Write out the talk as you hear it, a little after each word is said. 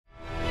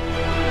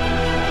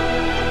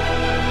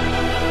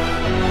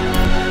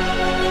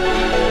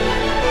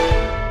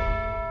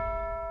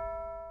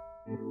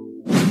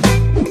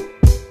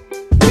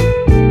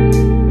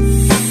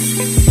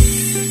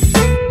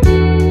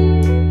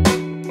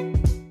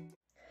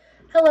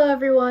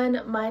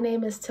everyone, my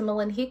name is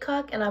Timolin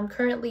Heacock and I'm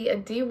currently a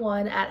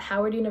D1 at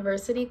Howard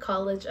University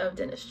College of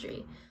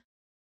Dentistry.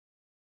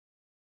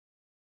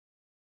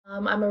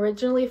 I'm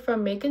originally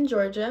from Macon,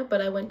 Georgia,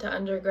 but I went to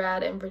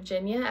undergrad in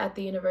Virginia at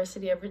the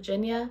University of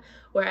Virginia,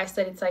 where I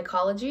studied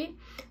psychology.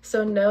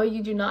 So no,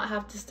 you do not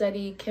have to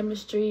study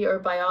chemistry or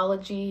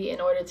biology in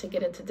order to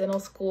get into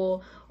dental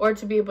school or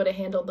to be able to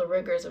handle the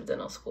rigors of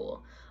dental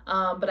school.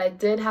 But I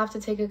did have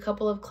to take a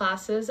couple of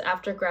classes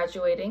after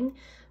graduating.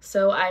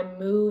 So I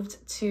moved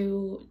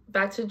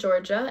back to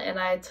Georgia and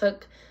I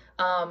took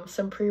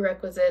some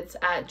prerequisites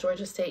at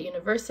Georgia State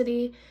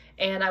University,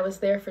 and I was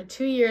there for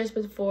 2 years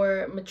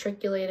before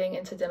matriculating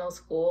into dental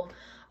school.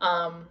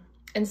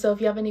 And so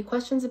if you have any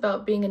questions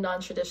about being a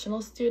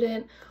non-traditional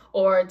student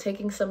or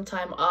taking some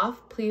time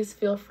off, please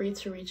feel free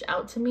to reach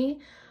out to me.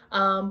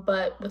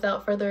 But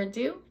without further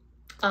ado,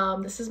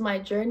 this is my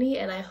journey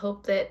and I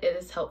hope that it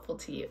is helpful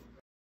to you.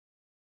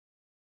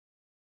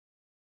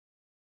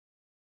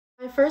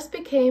 I first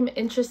became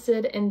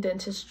interested in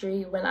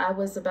dentistry when I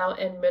was about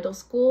in middle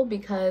school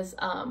because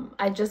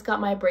I just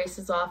got my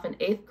braces off in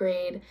 8th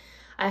grade.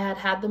 I had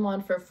had them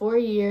on for 4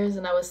 years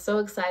and I was so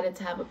excited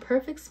to have a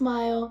perfect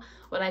smile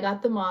when I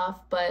got them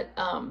off. But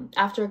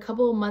after a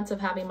couple of months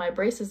of having my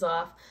braces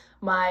off,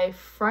 my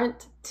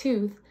front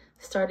tooth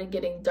started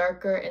getting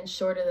darker and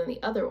shorter than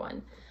the other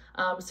one.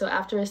 So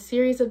after a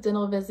series of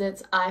dental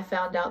visits, I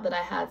found out that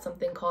I had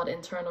something called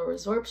internal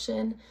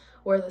resorption,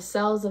 where the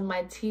cells of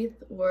my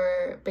teeth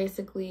were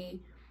basically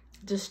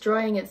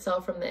destroying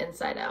itself from the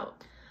inside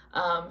out.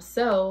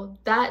 So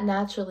that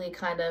naturally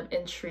kind of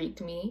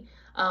intrigued me,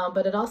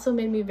 but it also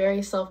made me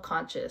very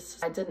self-conscious.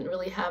 I didn't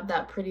really have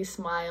that pretty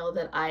smile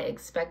that I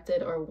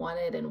expected or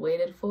wanted and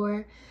waited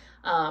for.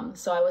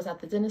 So I was at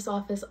the dentist's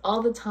office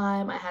all the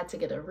time. I had to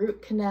get a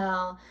root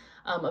canal.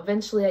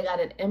 Eventually I got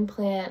an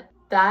implant.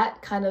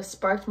 That kind of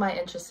sparked my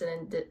interest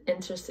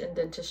in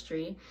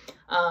dentistry.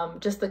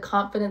 Just the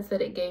confidence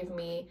that it gave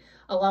me,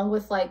 along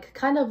with like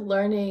kind of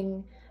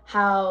learning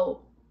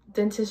how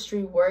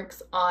dentistry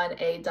works on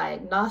a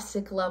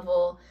diagnostic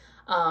level.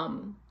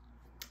 And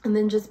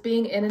then just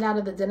being in and out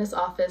of the dentist's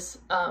office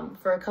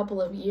for a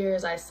couple of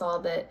years, I saw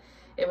that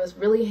it was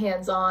really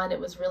hands-on, it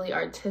was really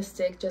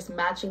artistic, just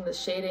matching the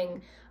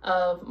shading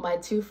of my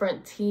 2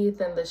 front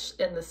teeth and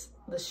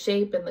the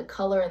shape and the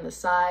color and the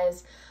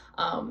size.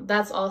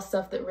 That's all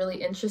stuff that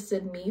really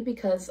interested me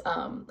because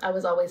I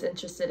was always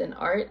interested in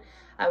art.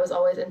 I was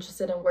always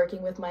interested in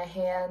working with my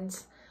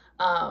hands.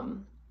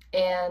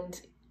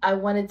 And I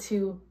wanted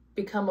to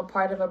become a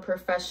part of a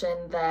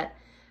profession that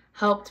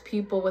helped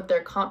people with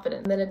their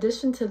confidence. And in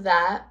addition to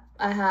that,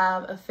 I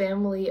have a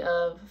family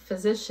of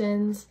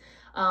physicians.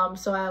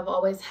 So I have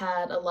always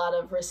had a lot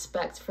of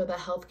respect for the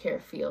healthcare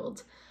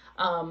field.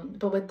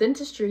 But with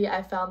dentistry,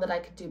 I found that I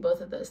could do both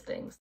of those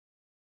things.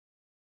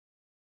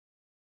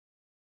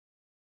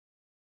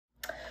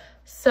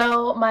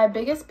 So my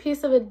biggest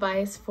piece of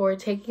advice for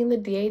taking the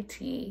DAT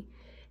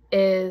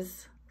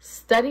is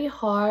study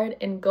hard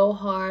and go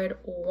hard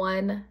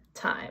one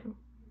time.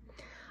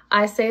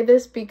 I say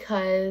this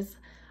because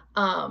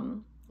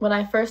when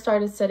I first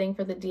started studying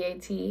for the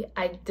DAT,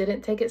 I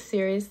didn't take it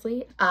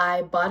seriously.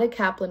 I bought a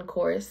Kaplan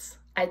course.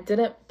 I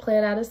didn't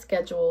plan out a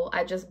schedule.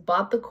 I just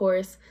bought the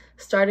course,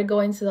 started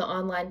going to the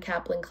online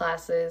Kaplan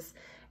classes,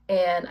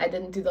 and I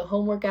didn't do the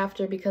homework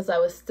after because I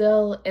was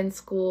still in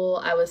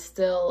school. I was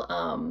still,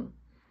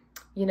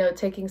 you know,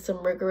 taking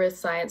some rigorous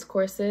science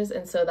courses.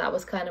 And so that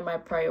was kind of my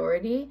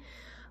priority.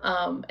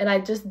 And I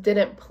just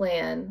didn't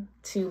plan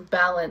to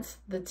balance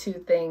the 2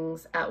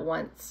 things at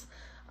once.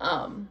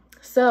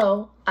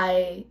 So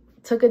I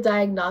took a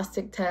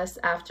diagnostic test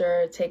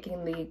after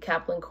taking the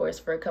Kaplan course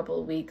for a couple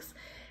of weeks,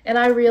 and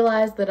I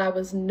realized that I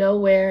was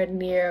nowhere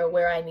near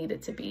where I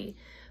needed to be.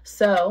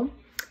 So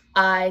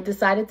I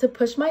decided to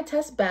push my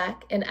test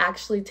back and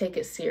actually take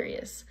it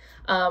serious.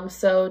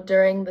 So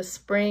during the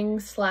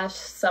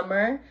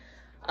spring/summer,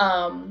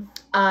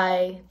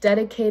 I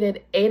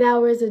dedicated 8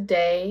 hours a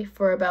day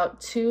for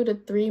about 2 to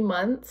 3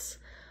 months,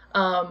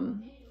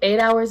 8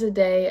 hours a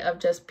day of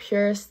just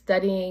pure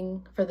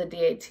studying for the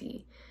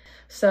DAT.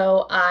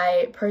 So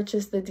I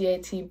purchased the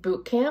DAT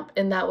boot camp,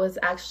 and that was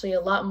actually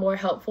a lot more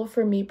helpful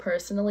for me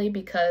personally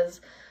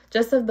because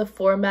just of the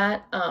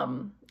format,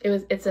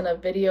 it's in a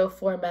video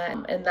format,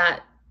 and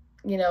that,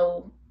 you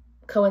know,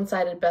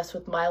 coincided best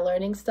with my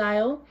learning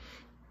style.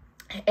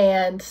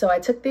 And so I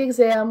took the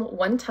exam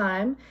one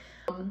time,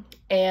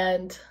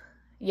 and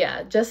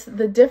yeah, just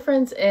the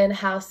difference in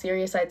how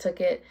serious I took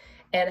it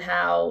and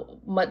how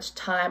much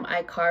time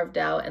I carved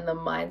out and the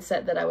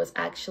mindset that I was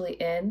actually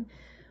in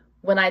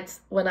when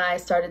I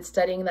started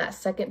studying that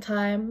second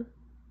time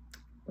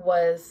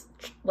was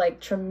like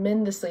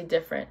tremendously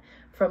different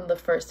from the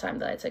first time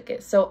that I took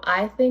it. So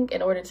I think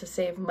in order to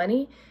save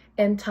money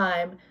and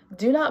time,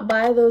 do not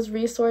buy those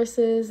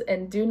resources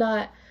and do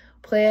not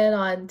plan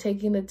on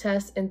taking the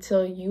test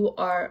until you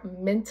are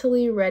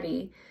mentally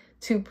ready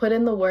to put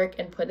in the work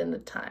and put in the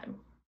time.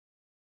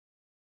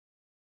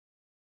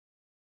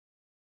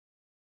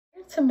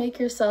 To make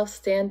yourself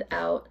stand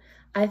out,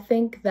 I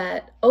think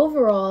that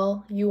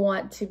overall you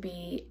want to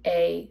be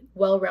a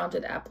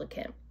well-rounded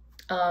applicant.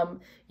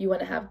 You want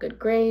to have good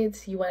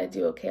grades, you want to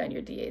do okay on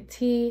your DAT,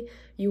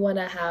 you want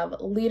to have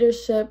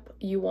leadership,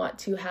 you want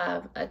to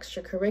have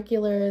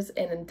extracurriculars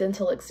and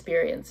dental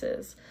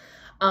experiences.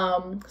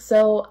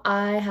 So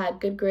I had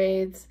good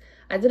grades,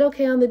 I did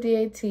okay on the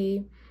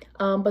DAT,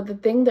 but the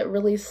thing that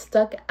really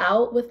stuck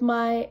out with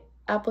my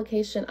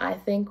application, I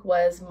think,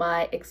 was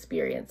my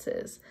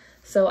experiences.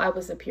 So I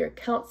was a peer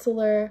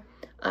counselor,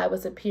 I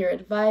was a peer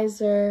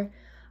advisor,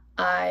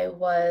 I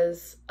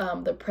was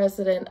the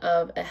president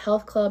of a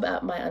health club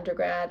at my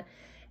undergrad,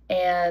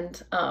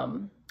 and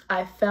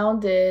I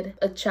founded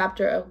a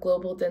chapter of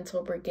Global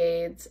Dental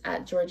Brigades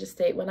at Georgia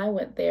State when I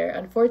went there.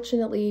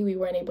 Unfortunately, we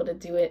weren't able to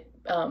do it,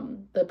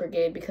 the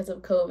brigade, because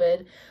of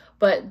COVID,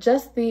 but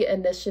just the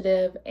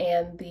initiative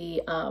and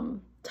the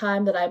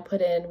time that I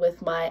put in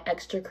with my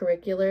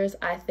extracurriculars,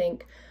 I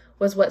think,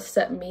 was what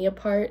set me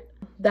apart.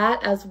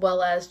 That, as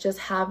well as just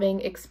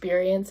having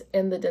experience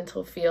in the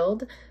dental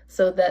field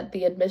so that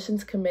the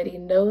admissions committee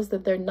knows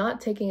that they're not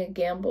taking a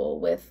gamble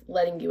with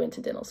letting you into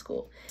dental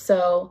school.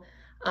 So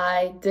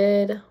I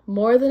did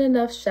more than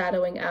enough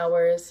shadowing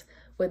hours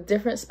with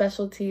different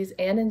specialties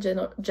and in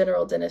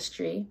general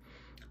dentistry.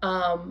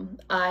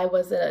 I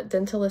was a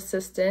dental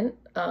assistant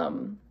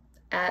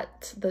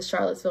at the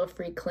Charlottesville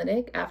Free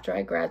Clinic after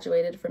I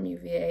graduated from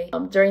UVA.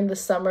 During the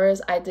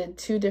summers, I did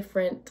 2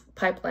 different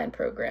pipeline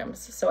programs.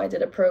 So I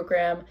did a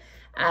program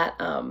at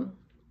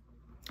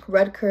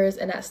Rutgers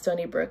and at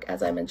Stony Brook,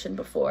 as I mentioned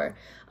before.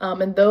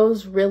 And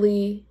those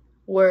really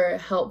were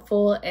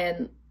helpful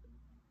in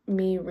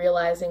me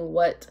realizing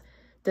what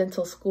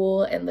dental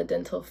school and the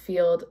dental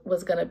field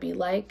was going to be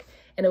like.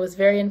 And it was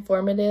very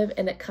informative,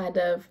 and it kind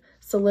of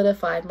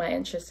solidified my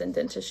interest in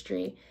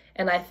dentistry.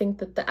 And I think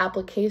that the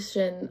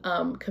application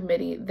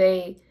committee,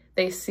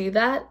 they see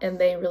that and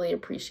they really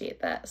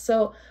appreciate that.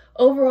 So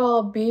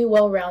overall, be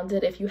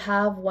well-rounded. If you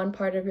have one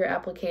part of your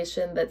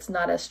application that's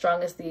not as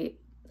strong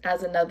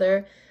as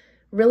another,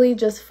 really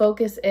just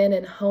focus in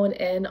and hone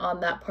in on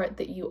that part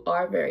that you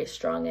are very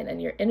strong in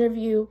your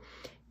interview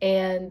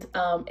and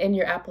in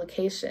your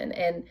application.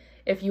 And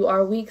if you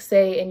are weak,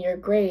 say, in your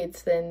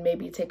grades, then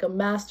maybe take a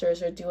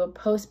master's or do a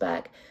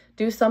post-bac.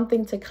 Do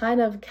something to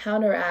kind of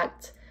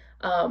counteract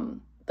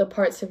the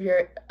parts of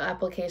your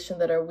application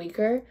that are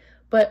weaker,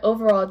 but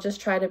overall just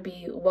try to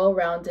be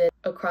well-rounded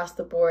across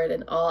the board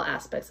in all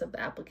aspects of the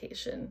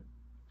application.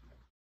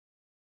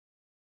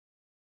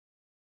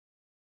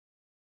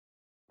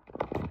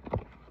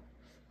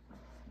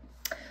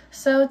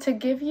 So to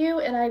give you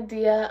an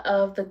idea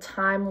of the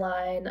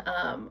timeline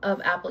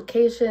of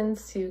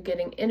applications to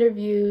getting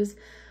interviews,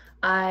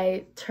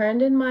 I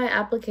turned in my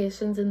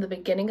applications in the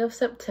beginning of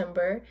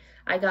September.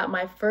 I got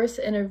my first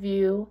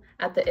interview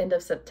at the end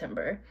of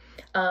September,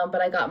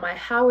 but I got my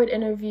Howard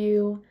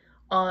interview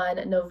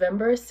on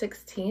November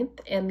 16th,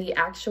 and the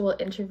actual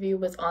interview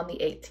was on the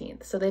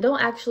 18th. So they don't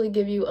actually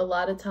give you a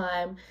lot of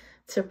time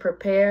to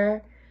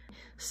prepare.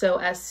 So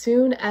as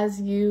soon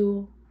as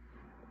you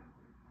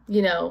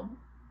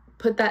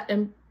put that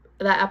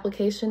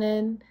application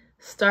in,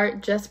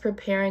 start just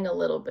preparing a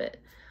little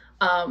bit.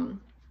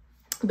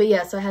 But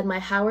yeah, so I had my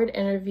Howard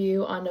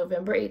interview on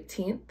November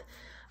 18th.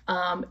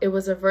 It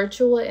was a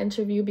virtual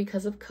interview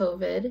because of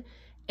COVID,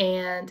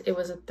 and it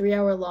was a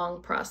 3-hour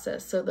long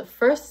process. So the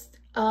first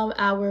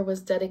hour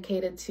was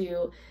dedicated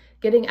to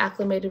getting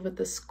acclimated with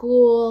the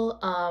school.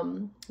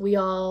 We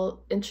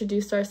all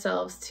introduced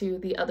ourselves to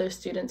the other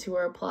students who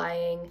were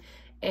applying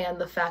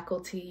and the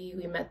faculty.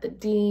 We met the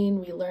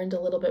dean. We learned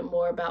a little bit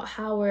more about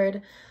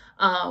Howard.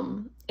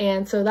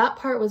 And so that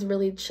part was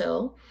really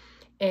chill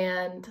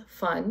and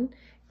fun.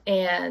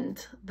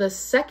 And the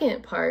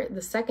second part,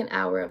 the second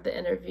hour of the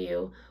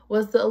interview,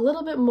 was a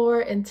little bit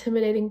more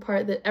intimidating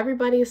part that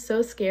everybody is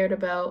so scared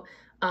about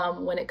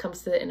when it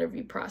comes to the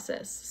interview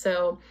process.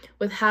 So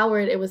with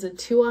Howard, it was a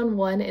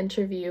 2-on-1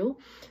 interview.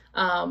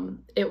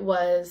 It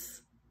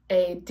was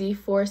a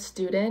D4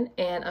 student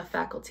and a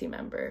faculty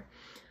member.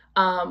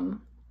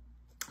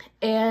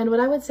 And what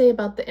I would say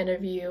about the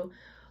interview,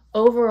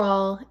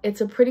 overall,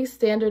 it's a pretty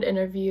standard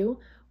interview,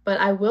 but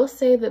I will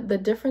say that the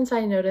difference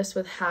I noticed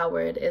with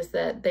Howard is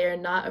that they are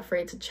not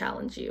afraid to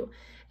challenge you.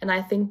 And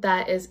I think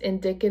that is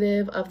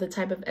indicative of the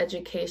type of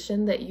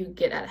education that you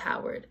get at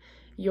Howard.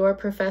 Your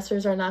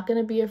professors are not going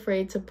to be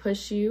afraid to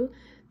push you,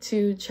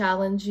 to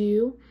challenge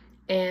you,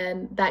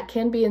 and that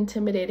can be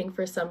intimidating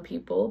for some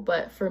people,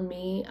 but for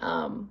me,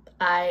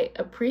 I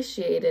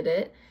appreciated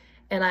it,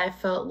 and I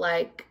felt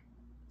like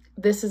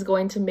this is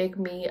going to make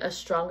me a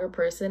stronger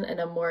person and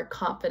a more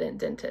confident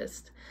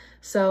dentist.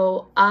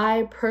 So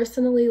I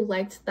personally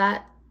liked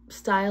that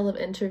style of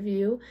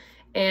interview,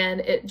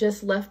 and it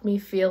just left me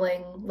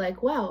feeling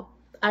like, wow,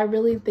 I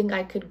really think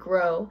I could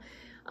grow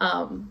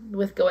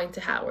with going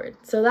to Howard.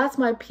 So that's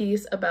my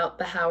piece about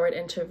the Howard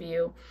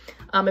interview.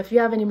 If you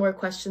have any more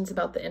questions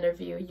about the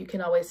interview, you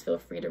can always feel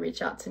free to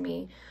reach out to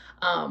me.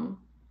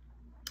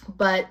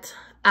 But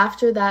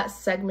after that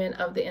segment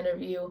of the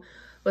interview,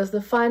 was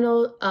the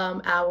final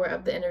hour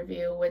of the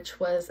interview, which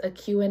was a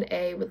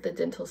Q&A with the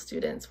dental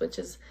students, which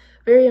is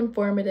very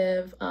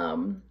informative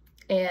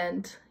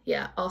and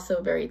yeah,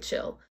 also very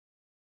chill.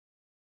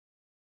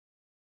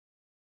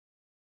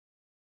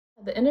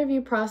 The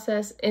interview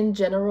process in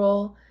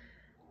general,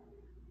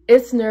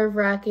 it's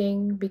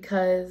nerve-wracking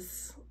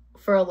because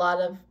for a lot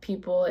of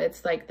people,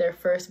 it's like their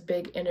first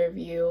big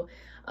interview.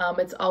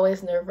 It's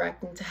always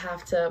nerve-wracking to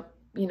have to,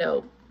 you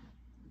know,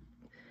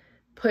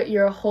 put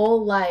your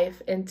whole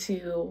life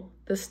into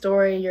the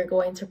story you're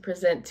going to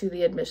present to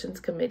the admissions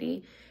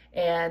committee,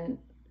 and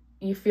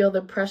you feel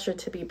the pressure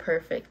to be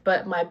perfect.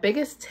 But my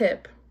biggest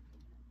tip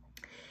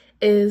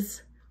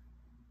is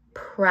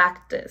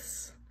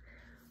practice.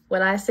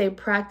 When I say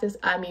practice,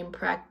 I mean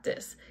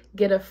practice.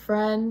 Get a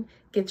friend,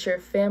 get your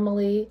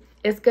family.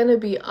 It's gonna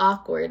be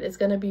awkward, it's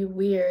gonna be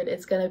weird,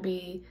 it's gonna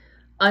be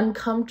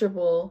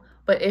uncomfortable,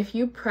 but if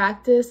you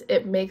practice,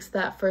 it makes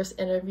that first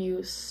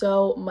interview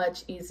so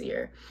much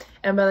easier.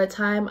 And by the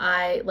time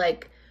I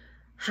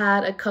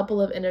had a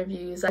couple of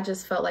interviews, I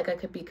just felt like I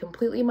could be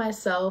completely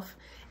myself,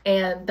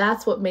 and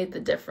that's what made the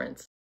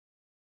difference.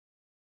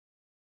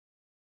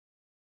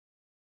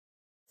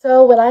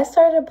 So when I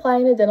started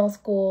applying to dental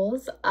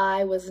schools,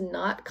 I was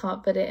not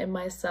confident in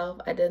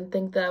myself. I didn't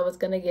think that I was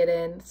going to get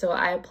in, so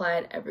I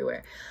applied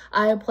everywhere.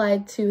 I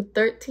applied to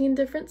 13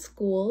 different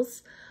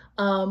schools.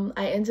 I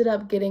ended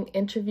up getting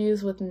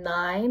interviews with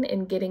 9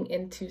 and getting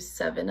into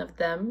 7 of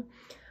them.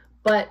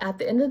 But at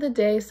the end of the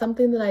day,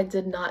 something that I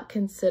did not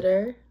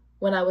consider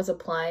when I was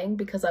applying,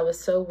 because I was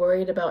so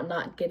worried about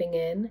not getting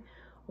in,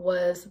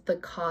 was the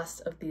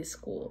cost of these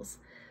schools.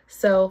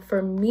 So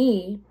for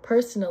me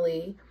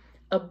personally,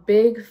 a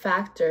big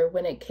factor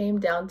when it came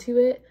down to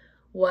it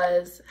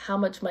was how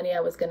much money I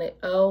was going to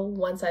owe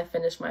once I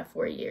finished my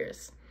 4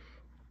 years.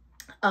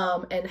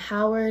 And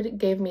Howard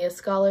gave me a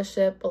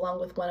scholarship along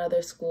with one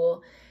other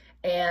school.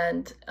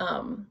 And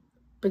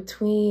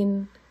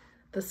between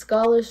the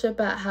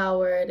scholarship at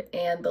Howard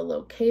and the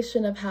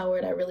location of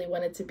Howard, I really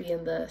wanted to be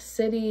in the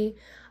city.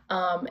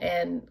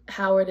 And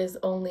Howard is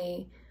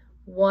only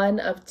one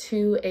of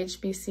 2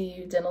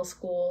 HBCU dental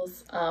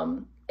schools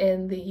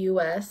in the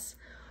US.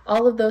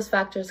 All of those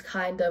factors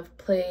kind of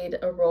played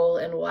a role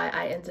in why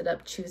I ended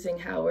up choosing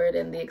Howard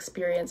and the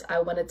experience I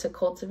wanted to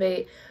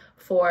cultivate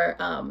for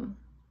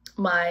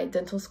my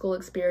dental school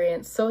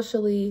experience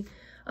socially,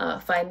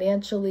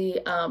 financially.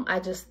 I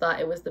just thought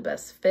it was the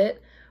best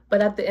fit.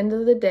 But at the end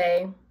of the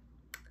day,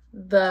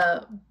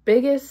 the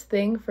biggest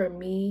thing for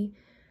me,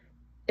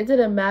 it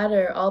didn't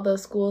matter all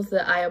those schools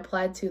that I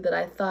applied to that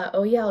I thought,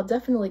 oh yeah, I'll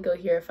definitely go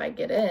here if I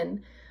get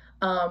in,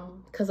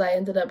 because I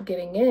ended up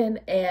getting in,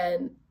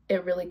 and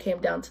it really came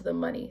down to the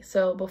money.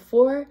 So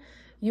before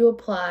you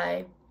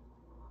apply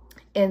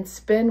and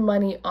spend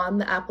money on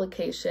the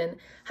application,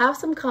 have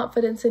some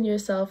confidence in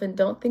yourself and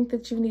don't think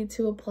that you need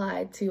to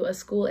apply to a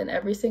school in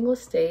every single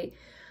state,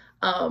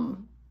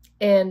 and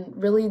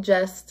really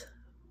just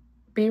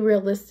be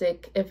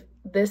realistic. If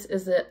this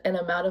is an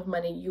amount of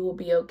money you will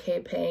be okay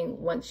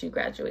paying once you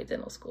graduate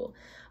dental school.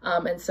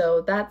 And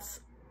so that's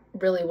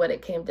really what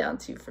it came down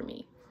to for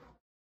me.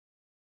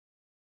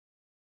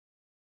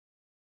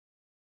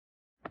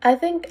 I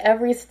think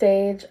every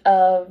stage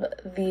of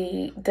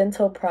the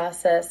dental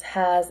process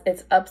has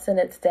its ups and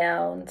its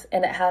downs,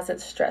 and it has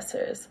its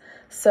stressors.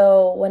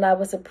 So when I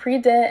was a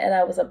pre-dent and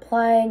I was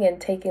applying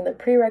and taking the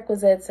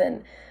prerequisites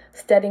and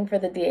studying for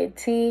the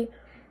DAT,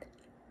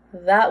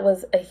 that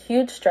was a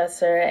huge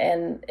stressor,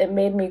 and it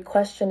made me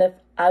question if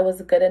I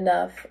was good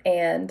enough.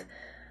 And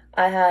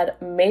I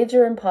had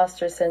major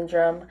imposter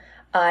syndrome.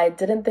 I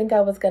didn't think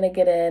I was going to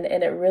get in,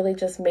 and it really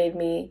just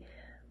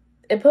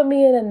it put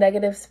me in a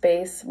negative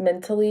space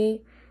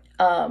mentally,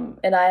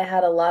 and I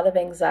had a lot of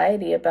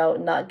anxiety about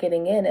not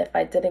getting in. If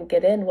I didn't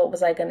get in, what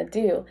was I going to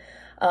do?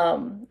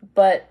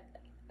 But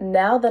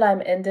now that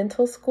I'm in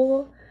dental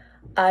school,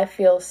 I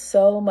feel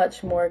so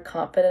much more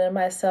confident in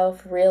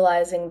myself,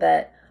 realizing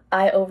that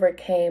I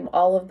overcame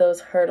all of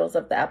those hurdles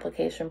of the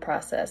application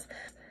process.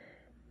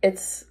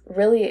 It's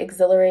really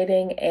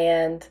exhilarating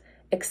and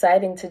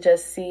exciting to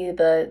just see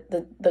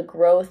the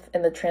growth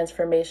and the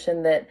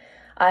transformation that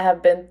I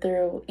have been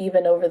through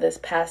even over this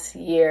past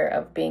year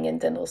of being in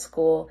dental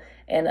school,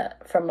 and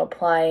from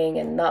applying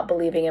and not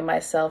believing in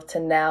myself to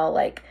now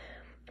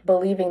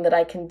believing that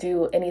I can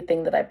do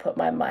anything that I put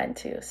my mind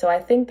to. So I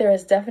think there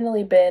has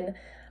definitely been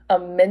a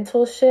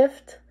mental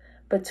shift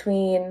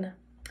between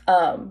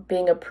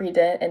being a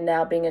pre-dent and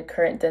now being a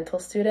current dental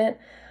student.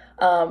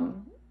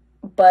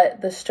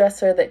 But the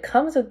stressor that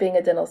comes with being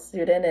a dental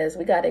student is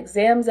we got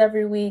exams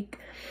every week.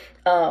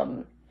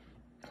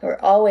 We're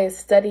always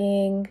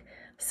studying.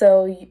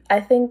 So I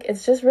think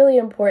it's just really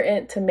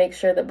important to make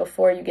sure that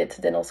before you get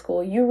to dental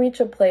school, you reach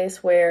a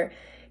place where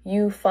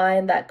you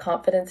find that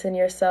confidence in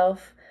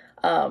yourself,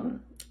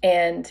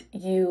 and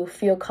you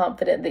feel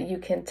confident that you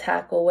can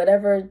tackle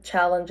whatever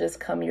challenges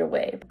come your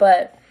way.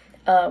 But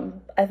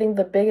I think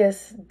the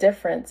biggest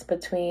difference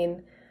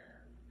between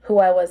who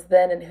I was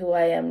then and who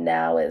I am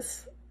now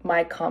is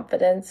my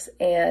confidence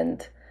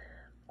and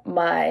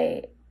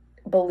my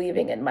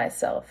believing in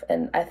myself.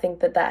 And I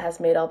think that that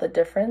has made all the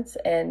difference.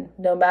 And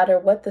no matter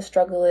what the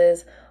struggle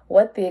is,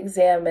 what the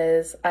exam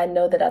is, I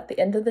know that at the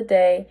end of the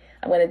day,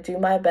 I'm going to do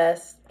my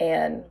best.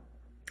 And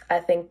I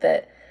think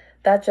that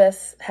that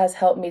just has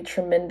helped me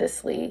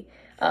tremendously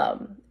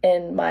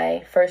in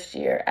my first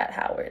year at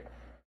Howard.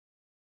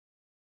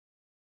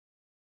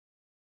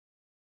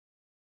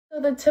 So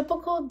the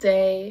typical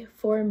day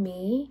for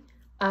me,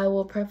 I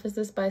will preface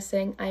this by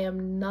saying I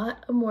am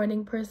not a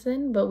morning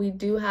person, but we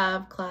do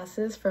have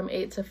classes from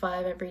 8 to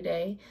 5 every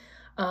day.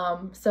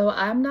 So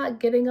I'm not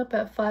getting up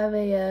at 5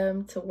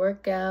 a.m. to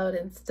work out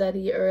and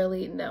study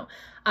early. No,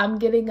 I'm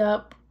getting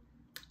up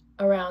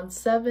around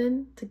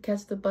 7 to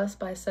catch the bus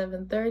by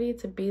 7:30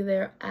 to be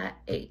there at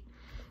 8.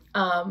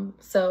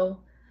 So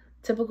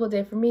typical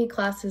day for me,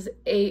 class is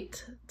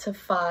 8 to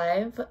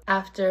 5.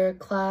 After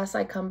class,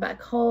 I come back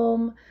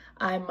home.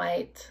 I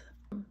might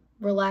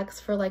relax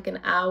for like an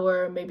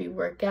hour, maybe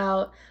work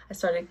out. I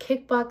started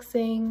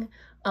kickboxing,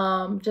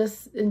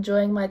 just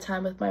enjoying my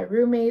time with my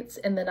roommates,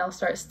 and then I'll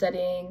start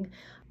studying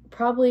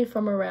probably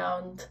from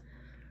around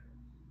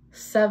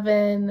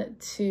 7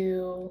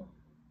 to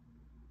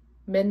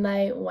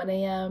midnight, 1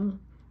 a.m.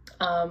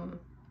 And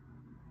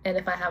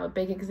if I have a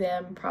big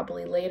exam,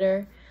 probably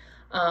later.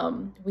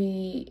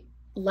 We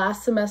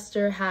last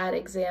semester had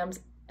exams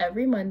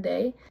every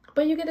Monday,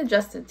 but you get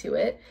adjusted to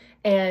it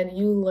and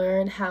you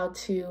learn how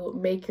to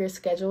make your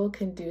schedule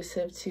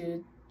conducive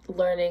to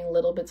learning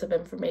little bits of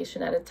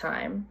information at a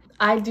time.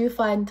 I do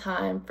find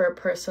time for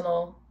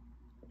personal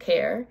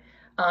care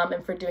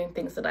and for doing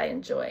things that I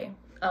enjoy.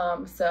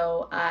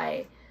 So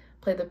I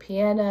play the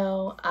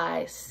piano,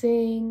 I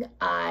sing,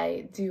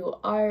 I do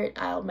art,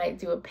 I might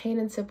do a paint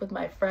and sip with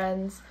my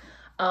friends.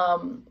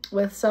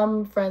 With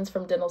some friends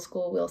from dental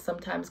school, we'll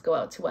sometimes go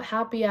out to a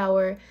happy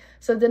hour.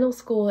 So dental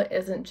school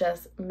isn't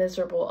just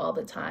miserable all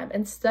the time,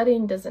 and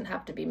studying doesn't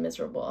have to be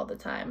miserable all the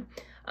time.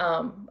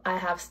 I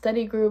have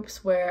study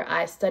groups where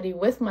I study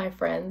with my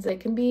friends.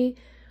 It can be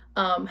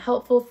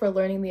helpful for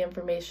learning the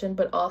information,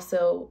 but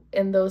also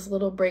in those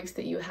little breaks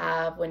that you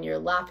have when you're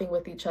laughing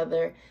with each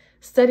other,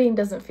 studying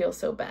doesn't feel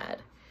so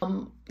bad.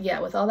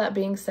 Yeah, with all that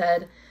being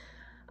said,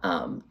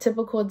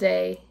 typical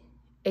day,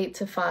 8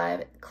 to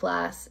 5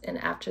 class, and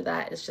after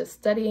that it's just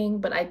studying,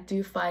 but I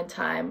do find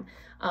time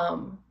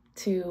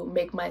to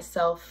make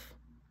myself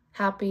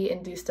happy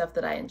and do stuff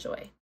that I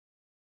enjoy.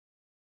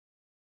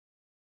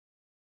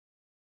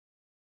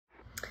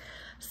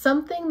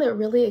 Something that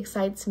really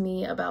excites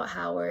me about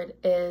Howard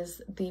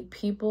is the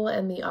people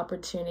and the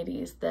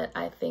opportunities that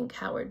I think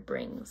Howard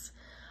brings.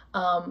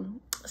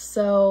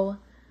 So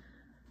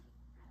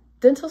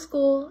dental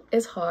school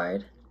is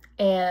hard,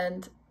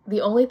 and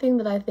the only thing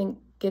that I think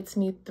gets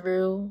me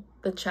through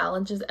the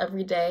challenges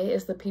every day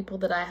is the people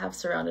that I have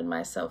surrounded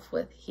myself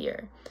with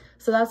here.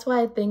 So that's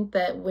why I think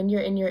that when you're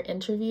in your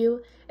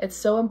interview, it's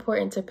so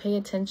important to pay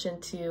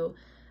attention to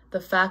the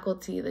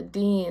faculty, the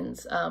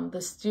deans,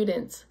 the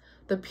students,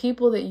 the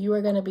people that you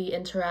are going to be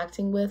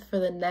interacting with for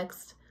the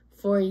next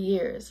 4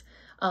 years.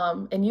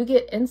 And you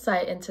get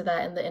insight into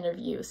that in the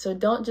interview. So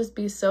don't just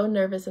be so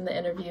nervous in the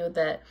interview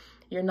that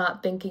you're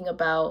not thinking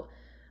about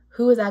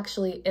who is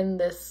actually in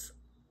this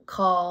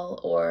call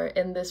or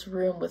in this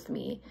room with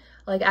me.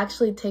 Like,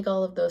 actually take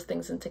all of those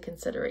things into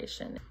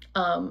consideration.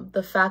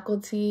 The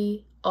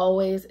faculty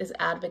always is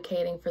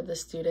advocating for the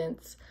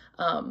students.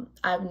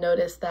 I've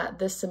noticed that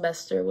this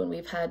semester when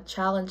we've had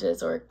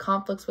challenges or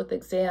conflicts with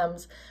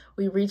exams,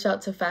 we reach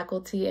out to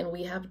faculty and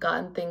we have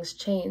gotten things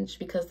changed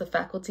because the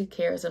faculty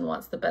cares and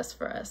wants the best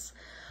for us.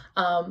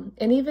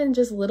 And even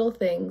just little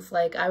things,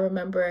 like I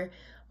remember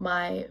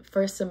my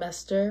first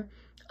semester,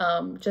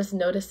 just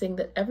noticing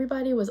that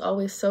everybody was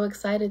always so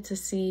excited to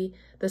see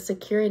the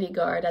security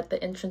guard at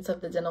the entrance of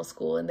the dental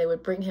school, and they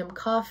would bring him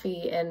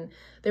coffee, and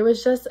there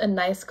was just a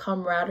nice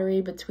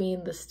camaraderie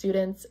between the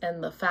students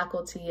and the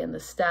faculty and the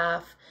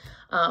staff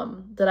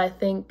that I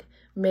think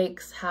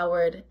makes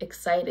Howard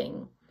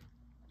exciting.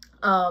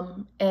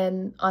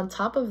 And on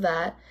top of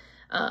that,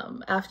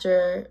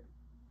 after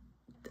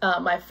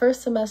my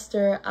first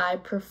semester, I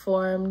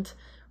performed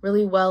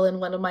really well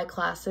in one of my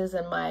classes,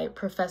 and my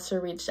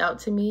professor reached out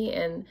to me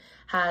and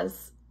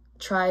has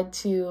tried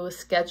to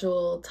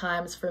schedule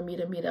times for me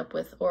to meet up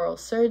with oral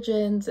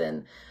surgeons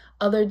and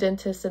other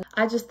dentists. And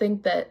I just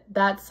think that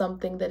that's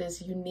something that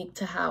is unique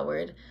to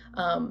Howard.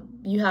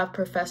 You have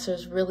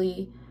professors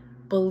really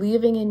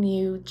believing in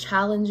you,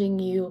 challenging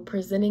you,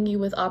 presenting you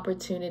with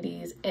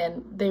opportunities,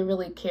 and they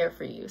really care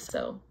for you.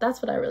 So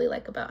that's what I really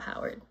like about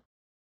Howard.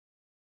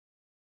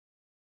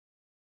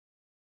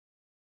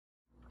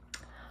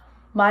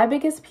 My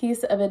biggest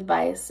piece of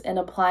advice in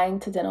applying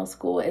to dental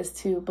school is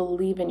to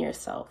believe in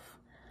yourself.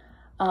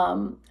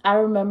 I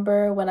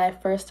remember when I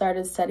first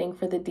started studying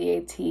for the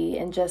DAT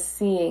and just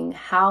seeing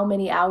how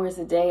many hours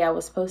a day I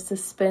was supposed to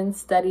spend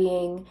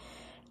studying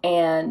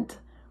and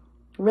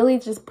really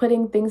just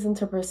putting things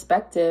into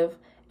perspective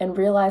and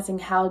realizing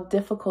how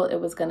difficult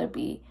it was going to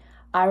be.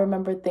 I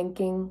remember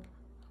thinking,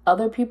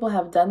 other people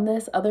have done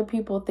this, other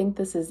people think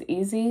this is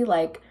easy,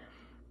 like,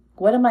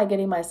 what am I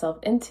getting myself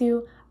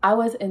into? I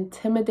was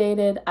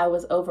intimidated, I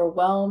was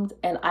overwhelmed,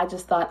 and I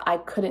just thought I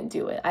couldn't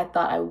do it. I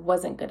thought I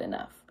wasn't good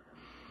enough.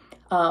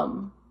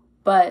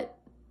 But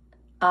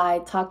I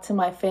talked to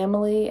my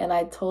family and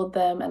I told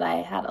them, and I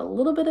had a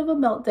little bit of a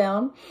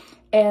meltdown,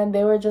 and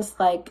they were just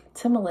like,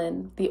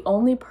 Timolin, the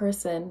only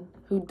person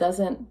who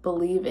doesn't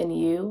believe in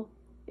you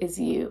is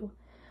you.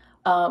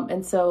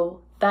 And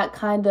so that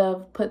kind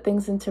of put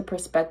things into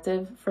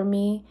perspective for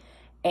me,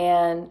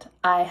 and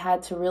I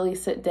had to really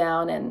sit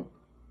down and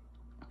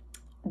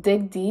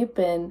dig deep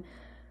and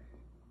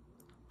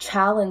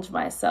challenge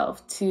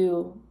myself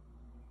to,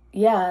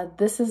 yeah,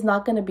 this is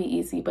not going to be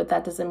easy, but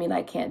that doesn't mean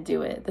I can't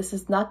do it. This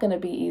is not going to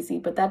be easy,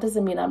 but that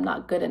doesn't mean I'm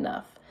not good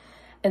enough.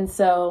 And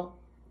so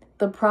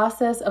the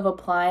process of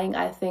applying,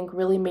 I think,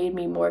 really made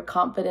me more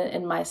confident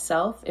in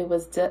myself. It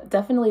was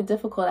definitely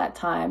difficult at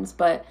times,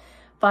 but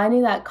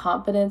finding that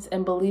confidence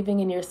and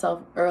believing in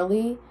yourself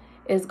early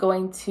is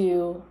going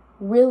to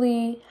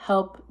really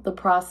help the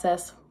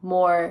process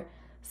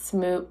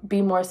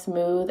be more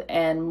smooth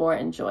and more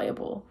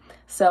enjoyable.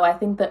 So I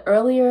think the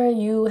earlier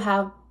you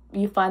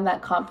find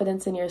that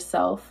confidence in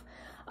yourself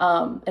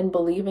and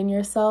believe in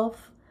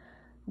yourself,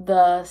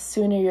 the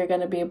sooner you're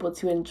going to be able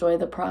to enjoy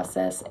the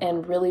process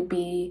and really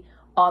be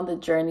on the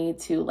journey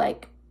to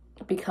like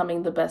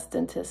becoming the best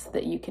dentist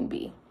that you can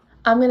be.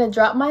 I'm going to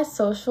drop my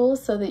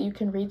socials so that you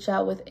can reach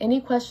out with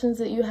any questions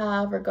that you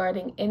have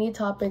regarding any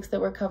topics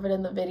that were covered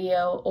in the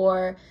video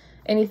or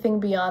anything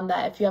beyond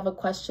that. If you have a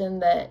question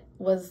that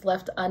was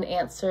left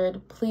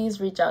unanswered,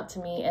 please reach out to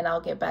me and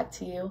I'll get back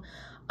to you.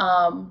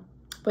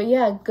 But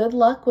yeah, good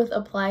luck with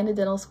applying to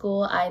dental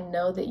school. I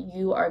know that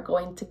you are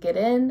going to get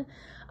in.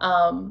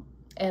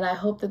 And I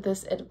hope that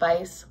this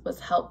advice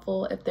was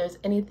helpful. If there's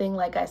anything,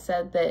 like I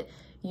said, that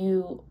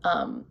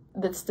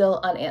that's still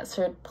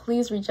unanswered,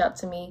 please reach out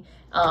to me.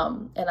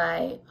 And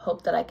I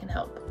hope that I can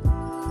help.